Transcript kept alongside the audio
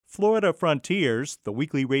Florida Frontiers, the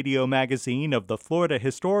weekly radio magazine of the Florida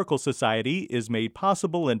Historical Society, is made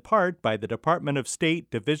possible in part by the Department of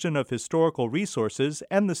State Division of Historical Resources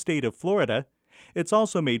and the state of Florida. It's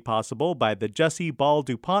also made possible by the Jesse Ball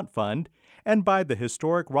DuPont Fund and by the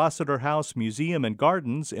historic Rossiter House Museum and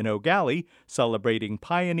Gardens in Eau Gallie, celebrating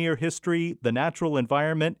pioneer history, the natural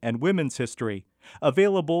environment, and women's history.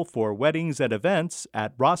 Available for weddings and events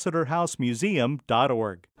at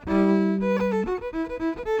rossiterhousemuseum.org.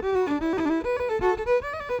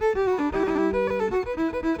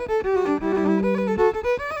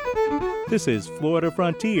 This is Florida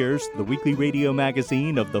Frontiers, the weekly radio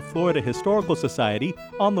magazine of the Florida Historical Society,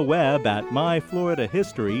 on the web at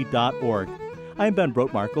myfloridahistory.org. I'm Ben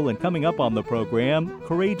Brotmarkle, and coming up on the program,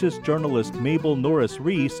 courageous journalist Mabel Norris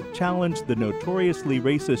Reese challenged the notoriously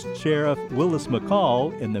racist Sheriff Willis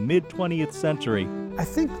McCall in the mid-20th century. I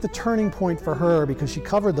think the turning point for her, because she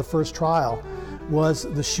covered the first trial, was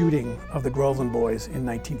the shooting of the Groveland boys in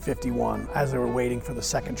 1951 as they were waiting for the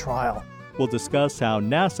second trial. We'll discuss how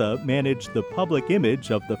NASA managed the public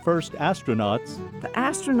image of the first astronauts. The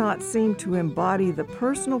astronauts seemed to embody the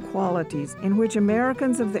personal qualities in which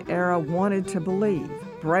Americans of the era wanted to believe: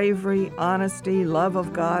 bravery, honesty, love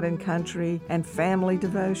of God and country, and family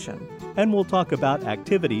devotion. And we'll talk about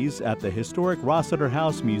activities at the historic Rossiter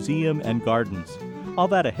House Museum and Gardens. All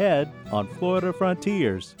that ahead on Florida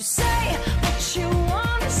Frontiers. Say what you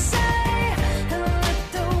want to say.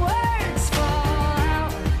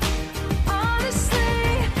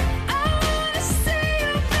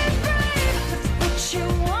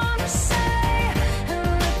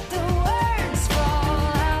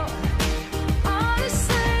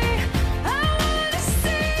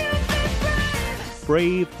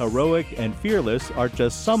 Brave, heroic, and fearless are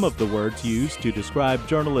just some of the words used to describe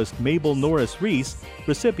journalist Mabel Norris Reese,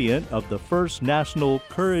 recipient of the first National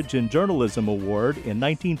Courage in Journalism Award in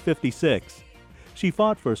 1956. She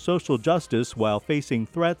fought for social justice while facing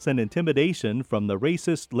threats and intimidation from the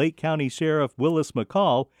racist Lake County Sheriff Willis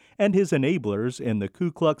McCall and his enablers in the Ku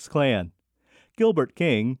Klux Klan. Gilbert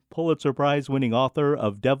King, Pulitzer Prize-winning author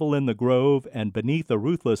of Devil in the Grove and Beneath a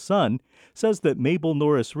Ruthless Sun, says that Mabel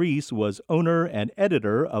Norris Reese was owner and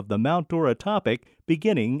editor of the Mount Dora Topic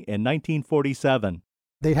beginning in 1947.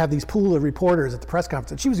 They'd have these pool of reporters at the press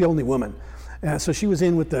conference, and she was the only woman. So she was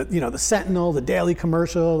in with the Sentinel, the Daily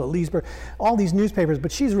Commercial, the Leesburg, all these newspapers,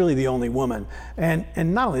 but she's really the only woman.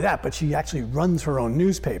 And not only that, but she actually runs her own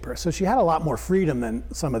newspaper. So she had a lot more freedom than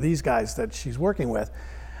some of these guys that she's working with.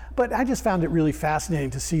 But I just found it really fascinating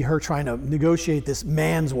to see her trying to negotiate this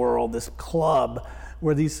man's world, this club,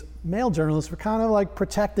 where these male journalists were kind of like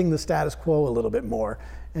protecting the status quo a little bit more.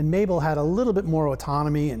 And Mabel had a little bit more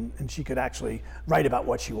autonomy, and she could actually write about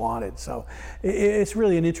what she wanted. So it's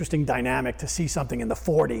really an interesting dynamic to see something in the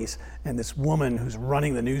 40s and this woman who's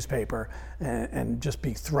running the newspaper and just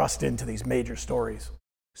be thrust into these major stories.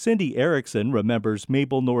 Cindy Erickson remembers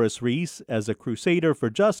Mabel Norris Reese as a crusader for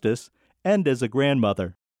justice and as a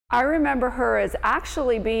grandmother. I remember her as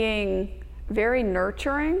actually being very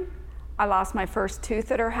nurturing. I lost my first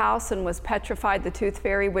tooth at her house and was petrified the tooth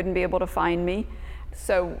fairy wouldn't be able to find me.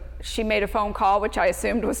 So she made a phone call, which I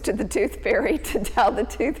assumed was to the tooth fairy, to tell the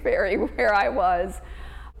tooth fairy where I was.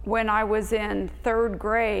 When I was in third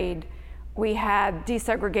grade, we had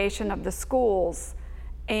desegregation of the schools,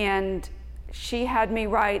 and she had me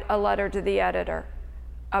write a letter to the editor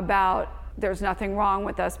about there's nothing wrong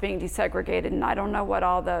with us being desegregated, and I don't know what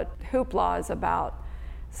all the hoopla is about.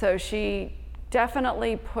 So she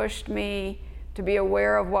definitely pushed me to be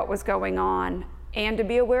aware of what was going on and to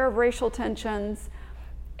be aware of racial tensions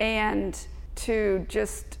and to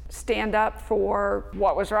just stand up for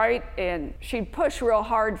what was right. And she'd push real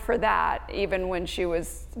hard for that. Even when she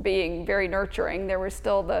was being very nurturing, there were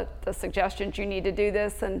still the suggestions, you need to do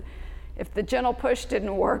this. And if the gentle push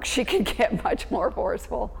didn't work, she could get much more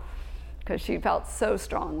forceful, because she felt so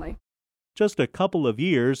strongly. Just a couple of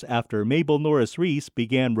years after Mabel Norris Reese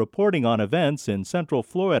began reporting on events in Central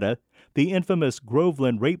Florida, the infamous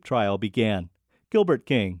Groveland rape trial began. Gilbert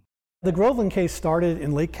King. The Groveland case started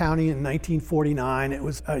in Lake County in 1949. It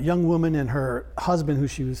was a young woman and her husband, who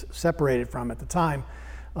she was separated from at the time,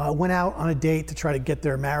 went out on a date to try to get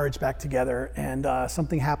their marriage back together, and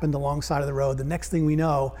something happened alongside of the road. The next thing we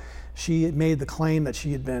know, she had made the claim that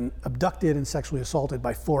she had been abducted and sexually assaulted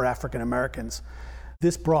by 4 African Americans.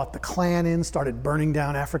 This brought the Klan in, started burning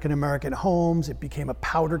down African American homes. It became a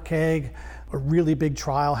powder keg. A really big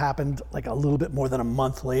trial happened like a little bit more than a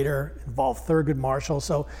month later, involved Thurgood Marshall.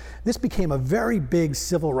 So this became a very big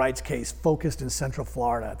civil rights case focused in Central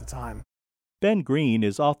Florida at the time. Ben Green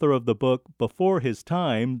is author of the book Before His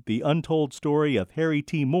Time, The Untold Story of Harry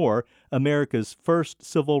T. Moore, America's First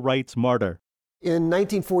Civil Rights Martyr. In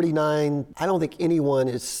 1949, I don't think anyone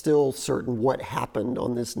is still certain what happened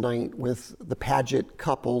on this night with the Paget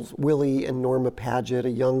couples, Willie and Norma Paget,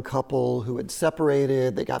 a young couple who had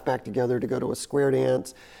separated. They got back together to go to a square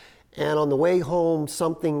dance. And on the way home,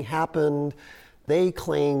 something happened. They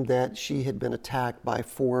claimed that she had been attacked by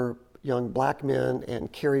 4 young black men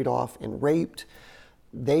and carried off and raped.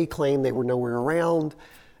 They claimed they were nowhere around.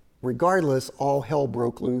 Regardless, all hell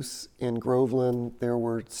broke loose in Groveland. There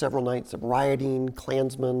were several nights of rioting,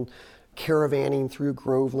 Klansmen caravanning through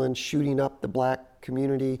Groveland, shooting up the black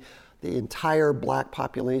community. The entire black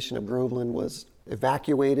population of Groveland was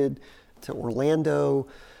evacuated to Orlando.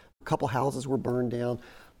 A couple houses were burned down.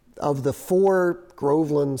 Of the 4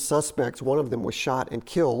 Groveland suspects, one of them was shot and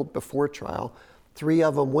killed before trial. 3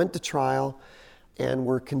 of them went to trial and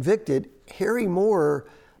were convicted. Harry Moore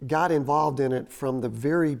got involved in it from the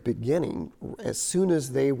very beginning. As soon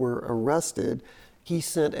as they were arrested, he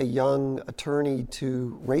sent a young attorney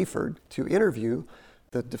to Rayford to interview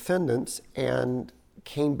the defendants and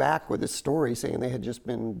came back with a story saying they had just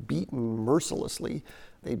been beaten mercilessly.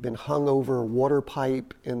 They'd been hung over a water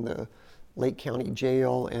pipe in the Lake County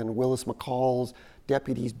Jail, and Willis McCall's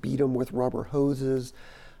deputies beat them with rubber hoses.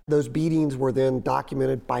 Those beatings were then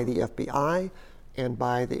documented by the FBI and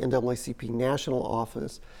by the NAACP National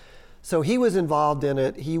Office. So he was involved in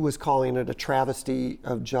it. He was calling it a travesty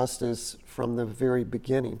of justice from the very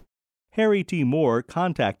beginning. Harry T. Moore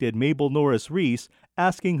contacted Mabel Norris Reese,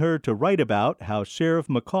 asking her to write about how Sheriff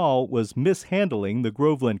McCall was mishandling the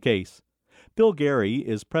Groveland case. Bill Gary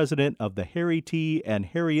is president of the Harry T. and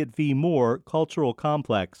Harriet V. Moore Cultural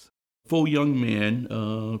Complex. 4 young men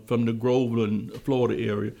from the Groveland, Florida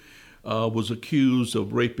area was accused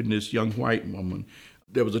of raping this young white woman.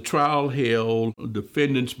 There was a trial held,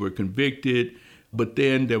 defendants were convicted, but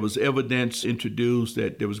then there was evidence introduced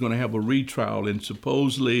that there was going to have a retrial, and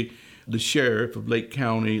supposedly the sheriff of Lake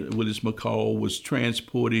County, Willis McCall, was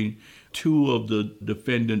transporting 2 of the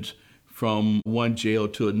defendants from one jail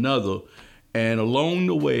to another. And along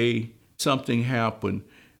the way, something happened.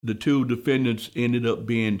 The 2 defendants ended up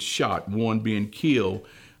being shot, one being killed.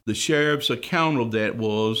 The sheriff's account of that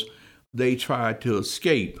was they tried to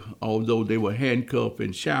escape, although they were handcuffed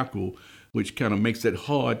and shackled, which kind of makes it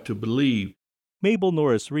hard to believe. Mabel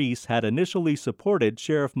Norris Reese had initially supported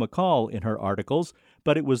Sheriff McCall in her articles,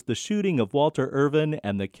 but it was the shooting of Walter Irvin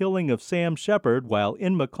and the killing of Sam Shepard while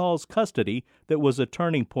in McCall's custody that was a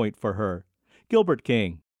turning point for her. Gilbert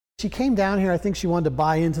King. She came down here, I think she wanted to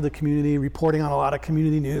buy into the community, reporting on a lot of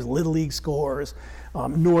community news, Little League scores,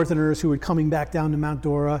 Northerners who were coming back down to Mount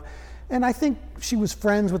Dora. And I think she was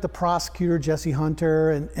friends with the prosecutor, Jesse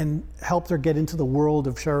Hunter, and helped her get into the world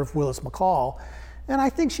of Sheriff Willis McCall. And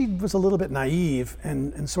I think she was a little bit naive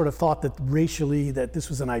and sort of thought that racially that this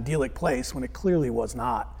was an idyllic place when it clearly was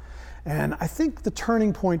not. And I think the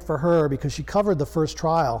turning point for her, because she covered the first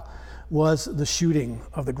trial, was the shooting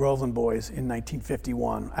of the Groveland boys in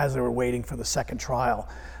 1951 as they were waiting for the second trial.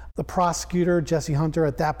 The prosecutor, Jesse Hunter,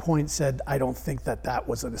 at that point said, I don't think that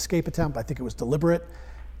was an escape attempt. I think it was deliberate.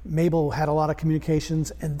 Mabel had a lot of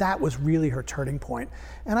communications, and that was really her turning point.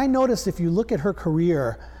 And I noticed if you look at her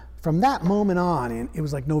career, from that moment on, and it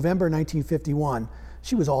was like November 1951,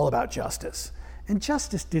 she was all about justice. And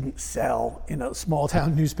justice didn't sell in a small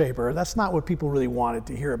town newspaper. That's not what people really wanted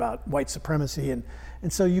to hear about white supremacy. And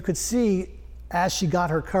so you could see as she got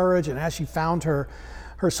her courage and as she found her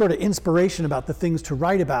sort of inspiration about the things to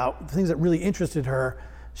write about, the things that really interested her,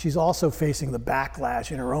 she's also facing the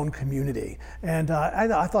backlash in her own community. And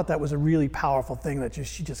I thought that was a really powerful thing that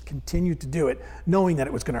she just continued to do it, knowing that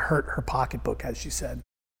it was going to hurt her pocketbook, as she said.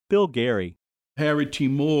 Bill Gary. Harry T.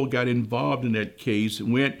 Moore got involved in that case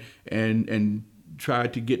and went and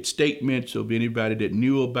tried to get statements of anybody that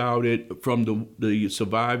knew about it from the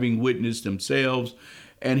surviving witness themselves.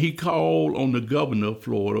 And he called on the governor of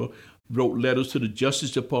Florida, wrote letters to the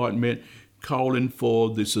Justice Department calling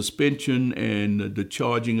for the suspension and the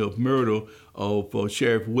charging of murder of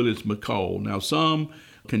Sheriff Willis McCall. Now, some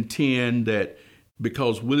contend that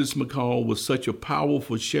because Willis McCall was such a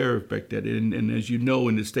powerful sheriff back then, and as you know,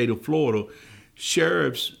 in the state of Florida,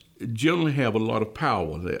 sheriffs generally have a lot of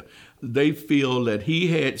power there. They feel that he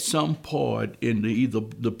had some part in either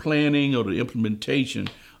the planning or the implementation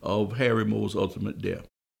of Harry Moore's ultimate death.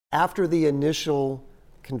 After the initial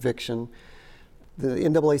conviction, the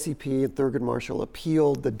NAACP and Thurgood Marshall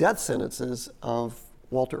appealed the death sentences of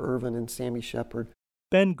Walter Irvin and Sammy Shepard.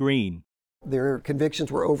 Ben Green. Their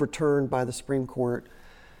convictions were overturned by the Supreme Court.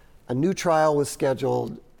 A new trial was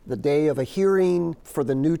scheduled. The day of a hearing for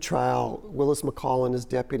the new trial, Willis McCall and his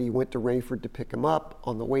deputy went to Rayford to pick him up.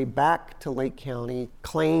 On the way back to Lake County,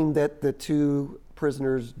 claimed that the two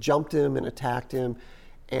prisoners jumped him and attacked him,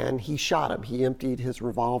 and he shot him. He emptied his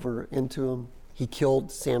revolver into him. He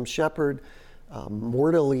killed Sam Shepard,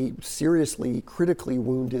 mortally, seriously, critically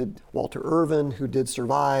wounded Walter Irvin, who did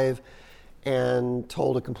survive, and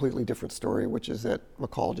told a completely different story, which is that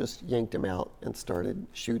McCall just yanked him out and started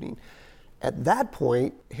shooting. At that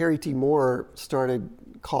point, Harry T. Moore started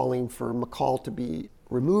calling for McCall to be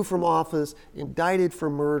removed from office, indicted for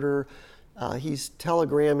murder. He's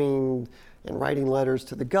telegramming and writing letters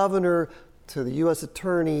to the governor, to the U.S.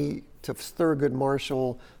 attorney, to Thurgood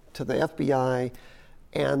Marshall, to the FBI.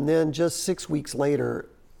 And then just 6 weeks later,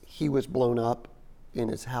 he was blown up in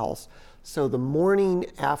his house. So the morning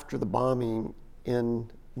after the bombing in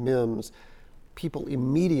Mims, people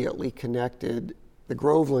immediately connected the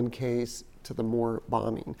Groveland case to the Moore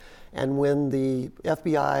bombing. And when the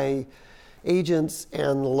FBI agents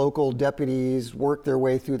and the local deputies worked their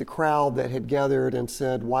way through the crowd that had gathered and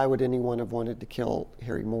said, why would anyone have wanted to kill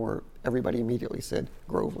Harry Moore? Everybody immediately said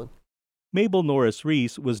Groveland. Mabel Norris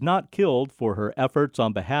Reese was not killed for her efforts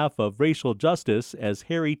on behalf of racial justice as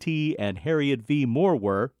Harry T. and Harriet V. Moore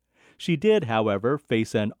were. She did, however,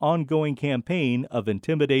 face an ongoing campaign of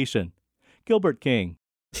intimidation. Gilbert King.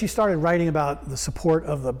 She started writing about the support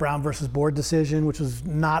of the Brown versus Board decision, which was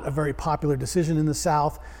not a very popular decision in the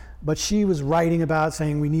South, but she was writing about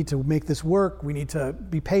saying we need to make this work, we need to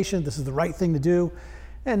be patient, this is the right thing to do.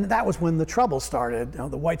 And that was when the trouble started.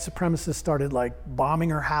 The white supremacists started bombing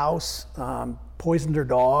her house, poisoned her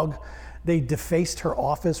dog. They defaced her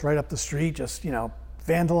office right up the street, just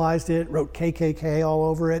vandalized it, wrote KKK all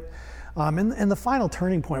over it. And the final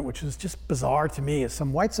turning point, which is just bizarre to me, is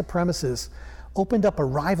some white supremacists opened up a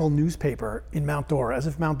rival newspaper in Mount Dora, as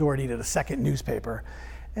if Mount Dora needed a second newspaper.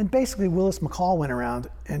 And basically Willis McCall went around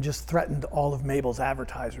and just threatened all of Mabel's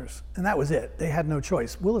advertisers. And that was it. They had no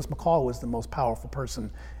choice. Willis McCall was the most powerful person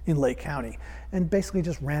in Lake County and basically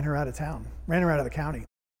just ran her out of town, ran her out of the county.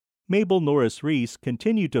 Mabel Norris Reese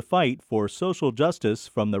continued to fight for social justice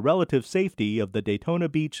from the relative safety of the Daytona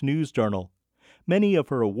Beach News Journal. Many of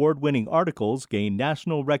her award-winning articles gained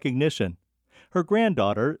national recognition. Her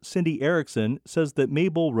granddaughter, Cindy Erickson, says that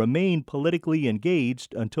Mabel remained politically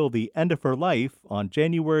engaged until the end of her life on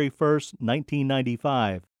January 1,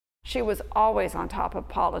 1995. She was always on top of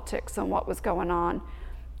politics and what was going on.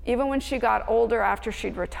 Even when she got older, after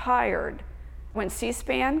she'd retired, when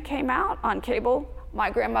C-SPAN came out on cable, my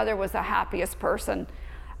grandmother was the happiest person.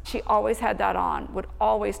 She always had that on, would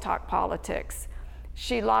always talk politics.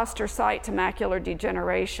 She lost her sight to macular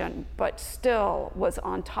degeneration, but still was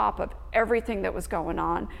on top of everything that was going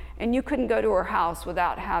on. And you couldn't go to her house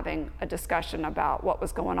without having a discussion about what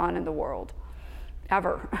was going on in the world,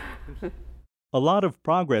 ever. A lot of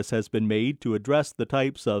progress has been made to address the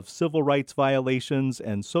types of civil rights violations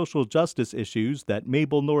and social justice issues that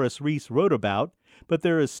Mabel Norris Reese wrote about, but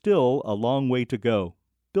there is still a long way to go.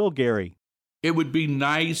 Bill Gary. It would be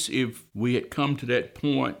nice if we had come to that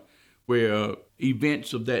point where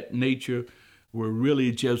events of that nature were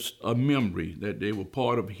really just a memory, that they were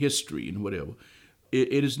part of history and whatever.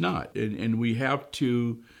 It is not, and we have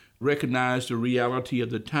to recognize the reality of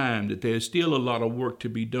the time, that there's still a lot of work to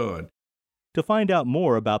be done. To find out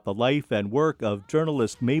more about the life and work of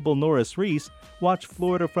journalist Mabel Norris Reese, watch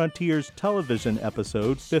Florida Frontiers television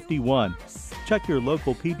episode 51. Check your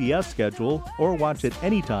local PBS schedule or watch it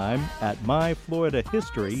anytime at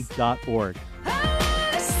myfloridahistory.org.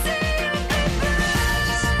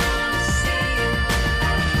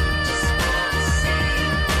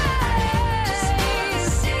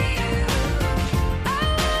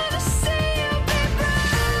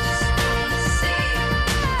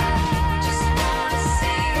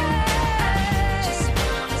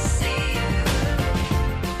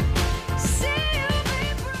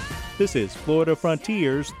 This is Florida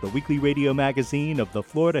Frontiers, the weekly radio magazine of the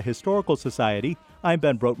Florida Historical Society. I'm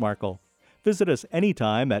Ben Brotmarkle. Visit us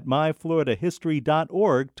anytime at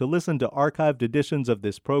myfloridahistory.org to listen to archived editions of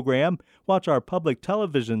this program, watch our public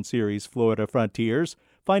television series Florida Frontiers,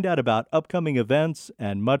 find out about upcoming events,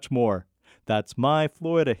 and much more. That's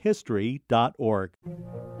myfloridahistory.org.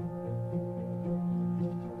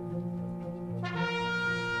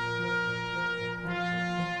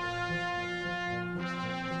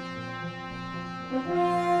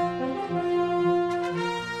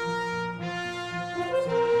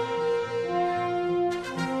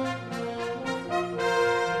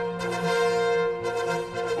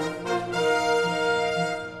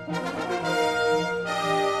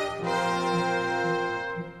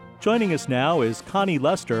 Joining us now is Connie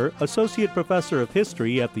Lester, Associate Professor of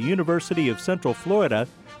History at the University of Central Florida,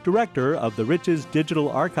 Director of the Riches Digital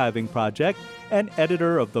Archiving Project, and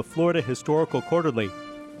editor of the Florida Historical Quarterly.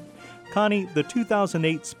 Connie, the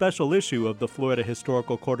 2008 special issue of the Florida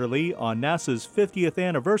Historical Quarterly on NASA's 50th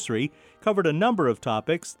anniversary covered a number of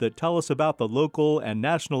topics that tell us about the local and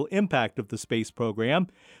national impact of the space program,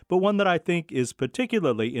 but one that I think is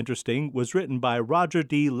particularly interesting was written by Roger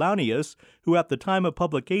D. Launius, who at the time of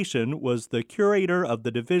publication was the curator of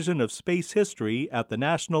the Division of Space History at the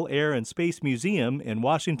National Air and Space Museum in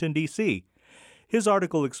Washington, D.C. His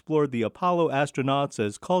article explored the Apollo astronauts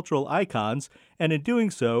as cultural icons, and in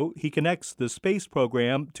doing so, he connects the space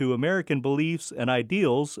program to American beliefs and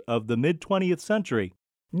ideals of the mid-20th century.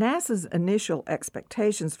 NASA's initial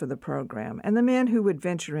expectations for the program and the men who would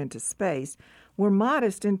venture into space were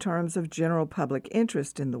modest in terms of general public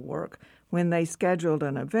interest in the work when they scheduled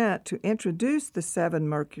an event to introduce the 7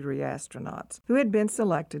 Mercury astronauts who had been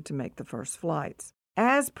selected to make the first flights.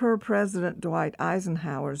 As per President Dwight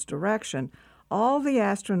Eisenhower's direction, all the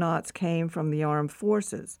astronauts came from the armed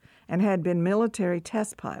forces and had been military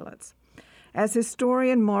test pilots. As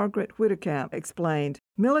historian Margaret Whittekamp explained,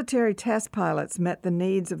 military test pilots met the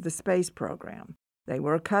needs of the space program. They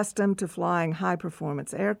were accustomed to flying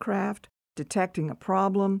high-performance aircraft, detecting a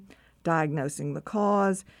problem, diagnosing the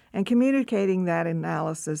cause, and communicating that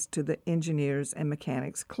analysis to the engineers and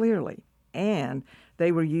mechanics clearly. And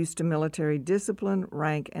they were used to military discipline,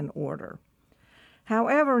 rank, and order.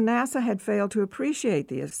 However, NASA had failed to appreciate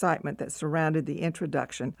the excitement that surrounded the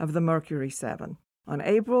introduction of the Mercury 7. On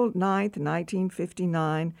April 9,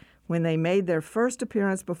 1959, when they made their first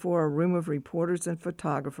appearance before a room of reporters and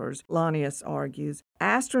photographers, Launius argues,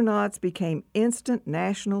 astronauts became instant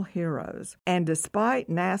national heroes, and despite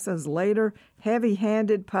NASA's later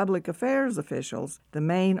heavy-handed public affairs officials, the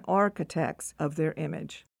main architects of their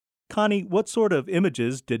image. Connie, what sort of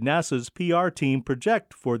images did NASA's PR team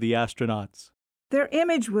project for the astronauts? Their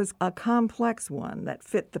image was a complex one that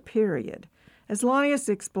fit the period. As Launius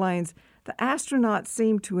explains, the astronauts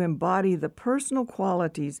seemed to embody the personal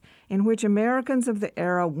qualities in which Americans of the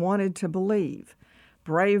era wanted to believe: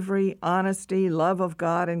 bravery, honesty, love of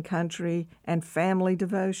God and country, and family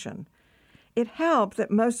devotion. It helped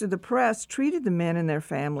that most of the press treated the men and their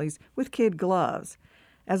families with kid gloves.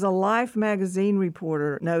 As a Life magazine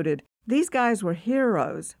reporter noted, these guys were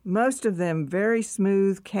heroes, most of them very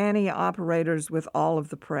smooth, canny operators with all of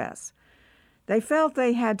the press. They felt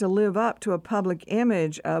they had to live up to a public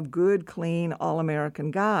image of good, clean, all-American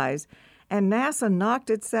guys, and NASA knocked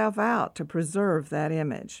itself out to preserve that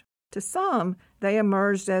image. To some, they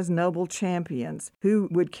emerged as noble champions who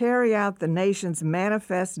would carry out the nation's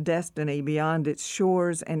manifest destiny beyond its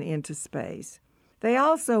shores and into space. They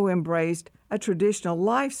also embraced a traditional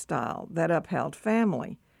lifestyle that upheld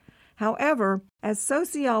family. However, as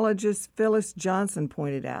sociologist Phyllis Johnson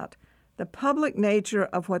pointed out, the public nature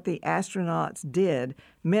of what the astronauts did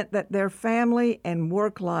meant that their family and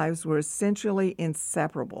work lives were essentially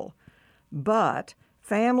inseparable. But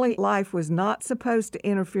family life was not supposed to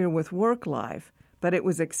interfere with work life, but it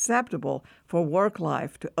was acceptable for work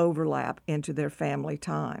life to overlap into their family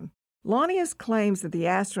time. Launius claims that the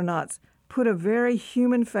astronauts put a very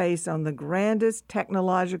human face on the grandest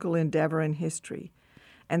technological endeavor in history,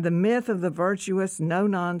 and the myth of the virtuous,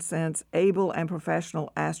 no-nonsense, able and professional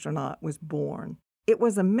astronaut was born. It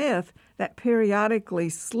was a myth that periodically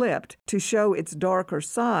slipped to show its darker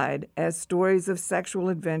side as stories of sexual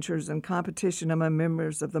adventures and competition among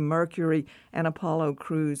members of the Mercury and Apollo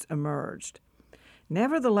crews emerged.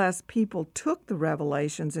 Nevertheless, people took the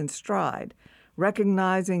revelations in stride,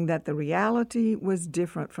 recognizing that the reality was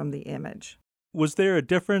different from the image. Was there a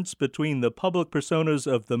difference between the public personas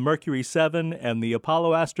of the Mercury 7 and the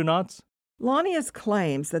Apollo astronauts? Launius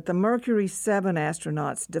claims that the Mercury 7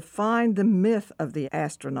 astronauts defined the myth of the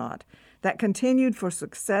astronaut that continued for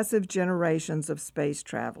successive generations of space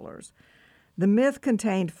travelers. The myth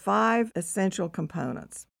contained 5 essential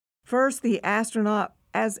components. First, the astronaut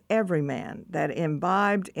as everyman that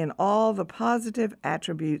imbibed in all the positive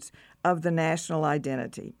attributes of the national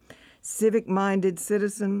identity: civic-minded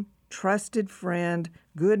citizen, trusted friend,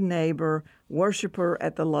 good neighbor, worshiper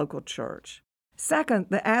at the local church. Second,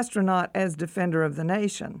 the astronaut as defender of the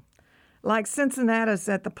nation. Like Cincinnatus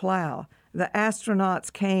at the plow, the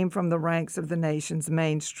astronauts came from the ranks of the nation's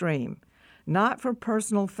mainstream, not for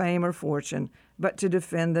personal fame or fortune, but to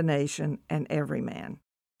defend the nation and every man.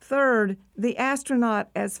 Third, the astronaut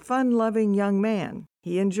as fun-loving young man.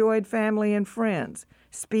 He enjoyed family and friends,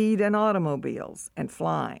 speed and automobiles, and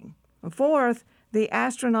flying. Fourth, the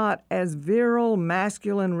astronaut as virile,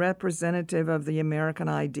 masculine representative of the American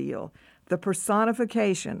ideal, the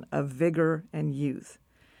personification of vigor and youth.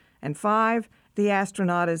 And 5, the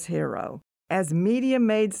astronaut as hero. As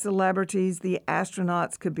media-made celebrities, the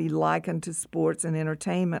astronauts could be likened to sports and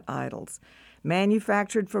entertainment idols,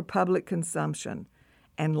 manufactured for public consumption.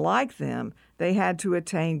 And like them, they had to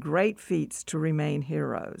attain great feats to remain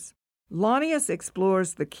heroes. Launius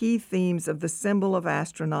explores the key themes of the symbol of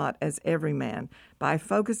astronaut as everyman by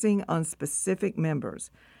focusing on specific members: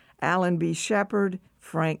 Alan B. Shepard,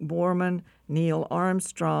 Frank Borman, Neil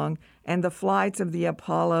Armstrong, and the flights of the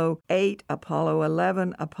Apollo 8, Apollo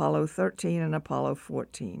 11, Apollo 13, and Apollo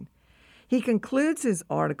 14. He concludes his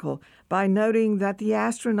article by noting that the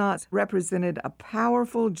astronauts represented a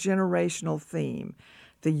powerful generational theme: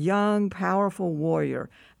 the young, powerful warrior,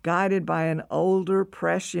 guided by an older,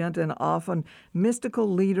 prescient, and often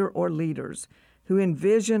mystical leader or leaders who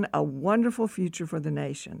envision a wonderful future for the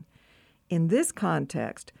nation. In this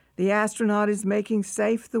context, the astronaut is making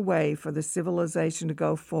safe the way for the civilization to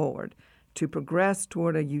go forward, to progress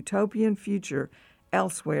toward a utopian future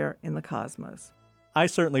elsewhere in the cosmos. I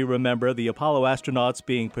certainly remember the Apollo astronauts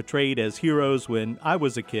being portrayed as heroes when I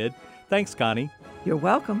was a kid. Thanks, Connie. You're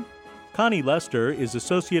welcome. Connie Lester is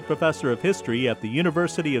Associate Professor of History at the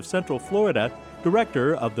University of Central Florida,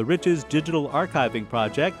 Director of the Riches Digital Archiving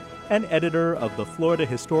Project, and editor of the Florida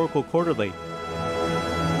Historical Quarterly.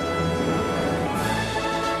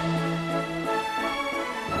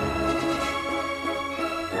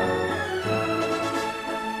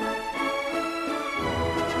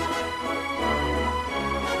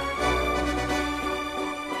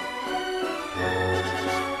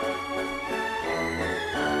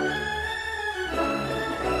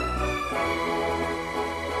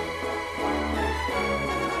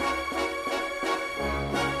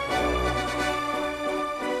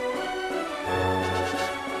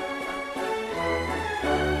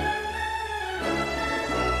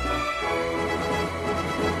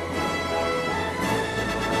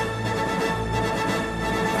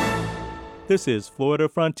 This is Florida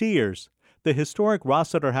Frontiers. The historic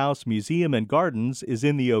Rossiter House Museum and Gardens is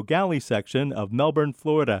in the O'Galley section of Melbourne,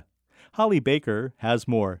 Florida. Holly Baker has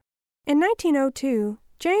more. In 1902,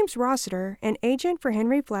 James Rossiter, an agent for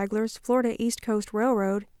Henry Flagler's Florida East Coast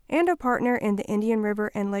Railroad and a partner in the Indian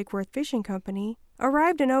River and Lake Worth Fishing Company,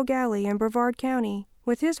 arrived in O'Galley in Brevard County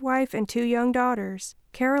with his wife and 2 young daughters,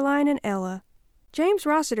 Caroline and Ella. James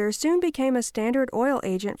Rossiter soon became a Standard Oil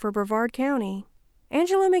agent for Brevard County.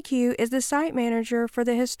 Angela McHugh is the site manager for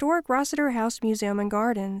the historic Rossiter House Museum and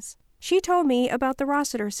Gardens. She told me about the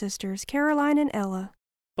Rossiter sisters, Caroline and Ella.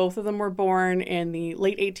 Both of them were born in the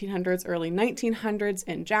late 1800s, early 1900s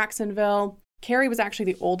in Jacksonville. Carrie was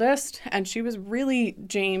actually the oldest, and she was really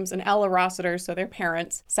James and Ella Rossiter, so their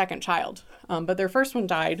parents' second child. But their first one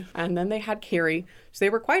died, and then they had Carrie, so they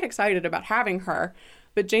were quite excited about having her.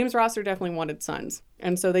 But James Rossiter definitely wanted sons.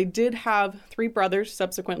 And so they did have 3 brothers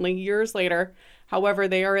subsequently, years later. However,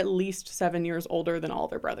 they are at least 7 years older than all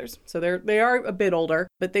their brothers. So they are a bit older,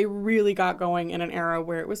 but they really got going in an era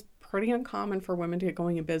where it was pretty uncommon for women to get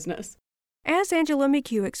going in business. As Angela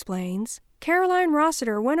McHugh explains, Caroline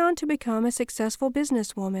Rossiter went on to become a successful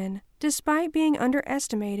businesswoman, despite being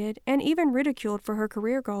underestimated and even ridiculed for her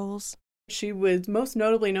career goals. She was most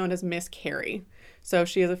notably known as Miss Carrie. So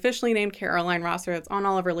she is officially named Caroline Rossiter. It's on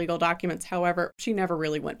all of her legal documents. However, she never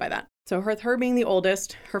really went by that. So her being the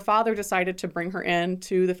oldest, her father decided to bring her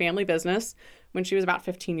into the family business when she was about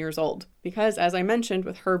 15 years old. Because, as I mentioned,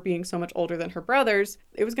 with her being so much older than her brothers,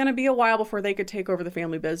 it was going to be a while before they could take over the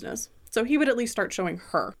family business. So he would at least start showing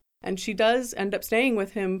her. And she does end up staying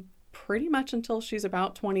with him pretty much until she's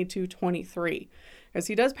about 22, 23. Because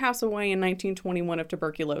he does pass away in 1921 of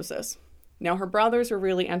tuberculosis. Now, her brothers were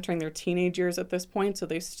really entering their teenage years at this point, so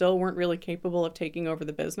they still weren't really capable of taking over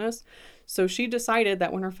the business. So she decided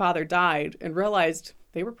that when her father died and realized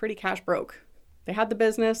they were pretty cash broke. They had the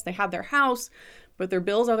business, they had their house, but their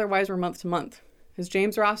bills otherwise were month to month. As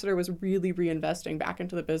James Rossiter was really reinvesting back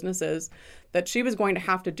into the businesses, that she was going to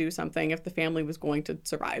have to do something if the family was going to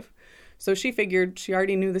survive. So she figured she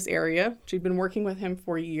already knew this area. She'd been working with him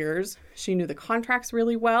for years. She knew the contracts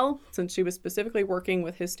really well, since she was specifically working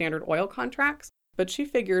with his Standard Oil contracts. But she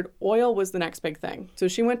figured oil was the next big thing. So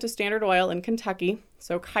she went to Standard Oil in Kentucky,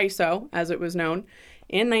 so CAISO, as it was known,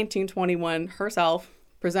 in 1921 herself,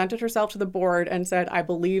 presented herself to the board and said, I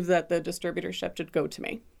believe that the distributorship should go to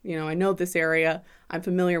me. You know, I know this area. I'm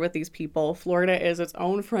familiar with these people. Florida is its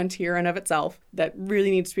own frontier in of itself that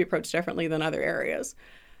really needs to be approached differently than other areas.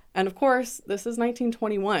 And of course, this is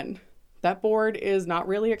 1921. That board is not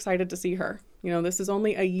really excited to see her. You know, this is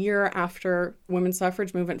only a year after women's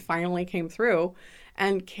suffrage movement finally came through.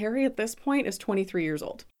 And Carrie at this point is 23 years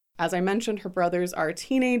old. As I mentioned, her brothers are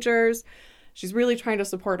teenagers. She's really trying to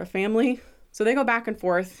support a family. So they go back and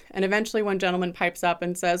forth, and eventually one gentleman pipes up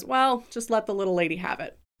and says, well, just let the little lady have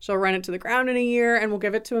it. She'll run it to the ground in a year, and we'll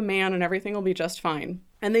give it to a man, and everything will be just fine.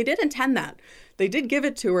 And they did intend that. They did give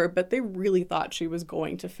it to her, but they really thought she was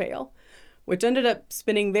going to fail, which ended up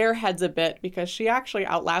spinning their heads a bit because she actually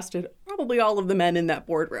outlasted probably all of the men in that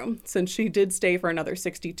boardroom, since she did stay for another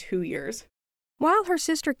 62 years. While her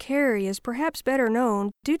sister Carrie is perhaps better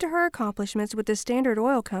known due to her accomplishments with the Standard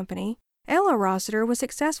Oil Company, Ella Rossiter was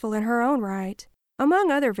successful in her own right.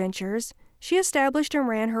 Among other ventures, she established and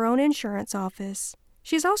ran her own insurance office.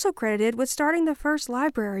 She's also credited with starting the first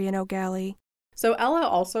library in Eau Gallie. So Ella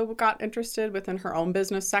also got interested within her own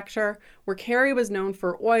business sector. Where Carrie was known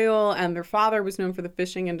for oil and their father was known for the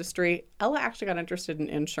fishing industry, Ella actually got interested in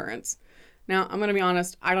insurance. Now, I'm going to be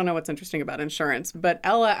honest, I don't know what's interesting about insurance, but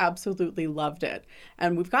Ella absolutely loved it.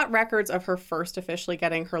 And we've got records of her first officially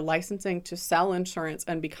getting her licensing to sell insurance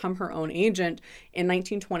and become her own agent in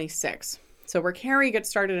 1926. So where Carrie gets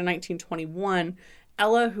started in 1921,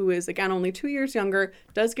 Ella, who is again only 2 years younger,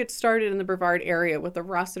 does get started in the Brevard area with the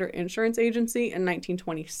Rossiter Insurance Agency in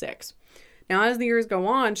 1926. Now, as the years go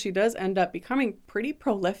on, she does end up becoming pretty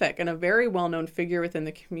prolific and a very well-known figure within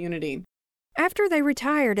the community. After they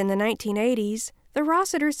retired in the 1980s, the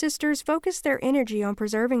Rossiter sisters focused their energy on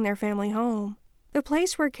preserving their family home. The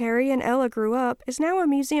place where Carrie and Ella grew up is now a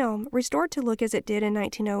museum restored to look as it did in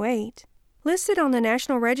 1908. Listed on the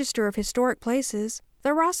National Register of Historic Places,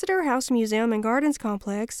 the Rossiter House Museum and Gardens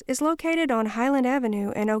Complex is located on Highland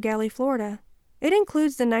Avenue in Eau Gallie, Florida. It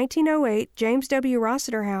includes the 1908 James W.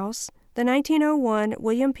 Rossiter House, the 1901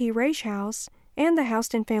 William P. Raish House, and the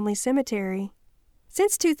Houston Family Cemetery.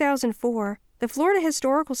 Since 2004, the Florida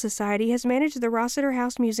Historical Society has managed the Rossiter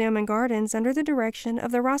House Museum and Gardens under the direction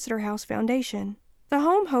of the Rossiter House Foundation. The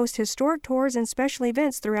home hosts historic tours and special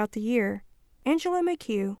events throughout the year. Angela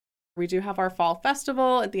McHugh. We do have our fall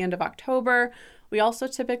festival at the end of October. We also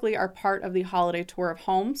typically are part of the Holiday Tour of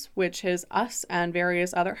Homes, which is us and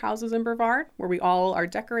various other houses in Brevard, where we all are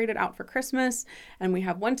decorated out for Christmas, and we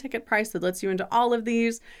have one ticket price that lets you into all of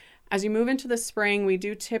these. As you move into the spring, we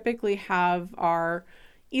do typically have our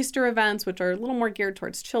Easter events, which are a little more geared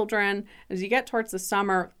towards children. As you get towards the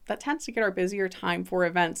summer, that tends to get our busier time for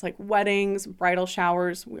events like weddings, bridal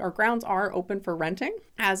showers. Our grounds are open for renting,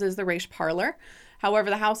 as is the Raish Parlor. However,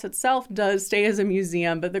 the house itself does stay as a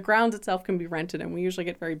museum, but the grounds itself can be rented, and we usually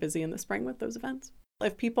get very busy in the spring with those events.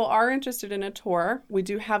 If people are interested in a tour, we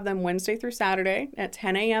do have them Wednesday through Saturday at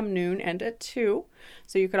 10 a.m., noon, and at 2.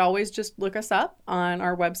 So you could always just look us up on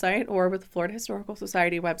our website or with the Florida Historical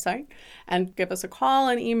Society website and give us a call,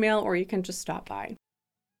 an email, or you can just stop by.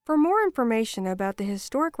 For more information about the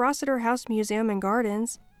historic Rossiter House Museum and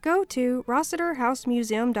Gardens, go to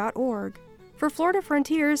rossiterhousemuseum.org. For Florida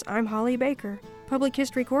Frontiers, I'm Holly Baker, Public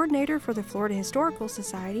History Coordinator for the Florida Historical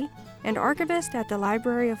Society and archivist at the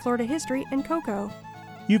Library of Florida History in Cocoa.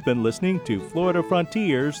 You've been listening to Florida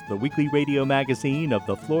Frontiers, the weekly radio magazine of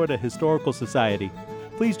the Florida Historical Society.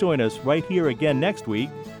 Please join us right here again next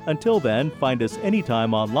week. Until then, find us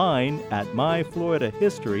anytime online at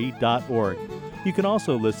myfloridahistory.org. You can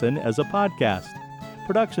also listen as a podcast.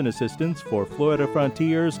 Production assistance for Florida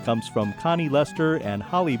Frontiers comes from Connie Lester and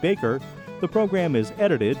Holly Baker. The program is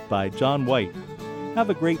edited by John White. Have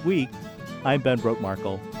a great week. I'm Ben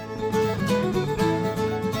Brotemarkle.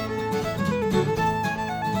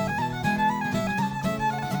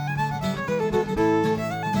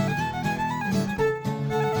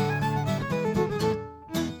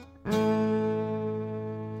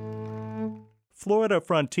 Florida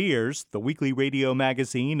Frontiers, the weekly radio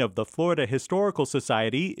magazine of the Florida Historical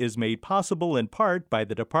Society, is made possible in part by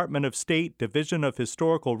the Department of State Division of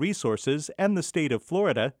Historical Resources and the state of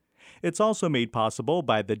Florida. It's also made possible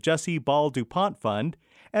by the Jesse Ball DuPont Fund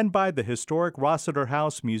and by the historic Rossiter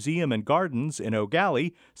House Museum and Gardens in Eau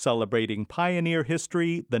Gallie, celebrating pioneer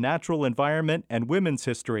history, the natural environment, and women's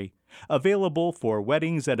history. Available for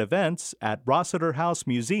weddings and events at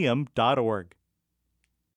rossiterhousemuseum.org.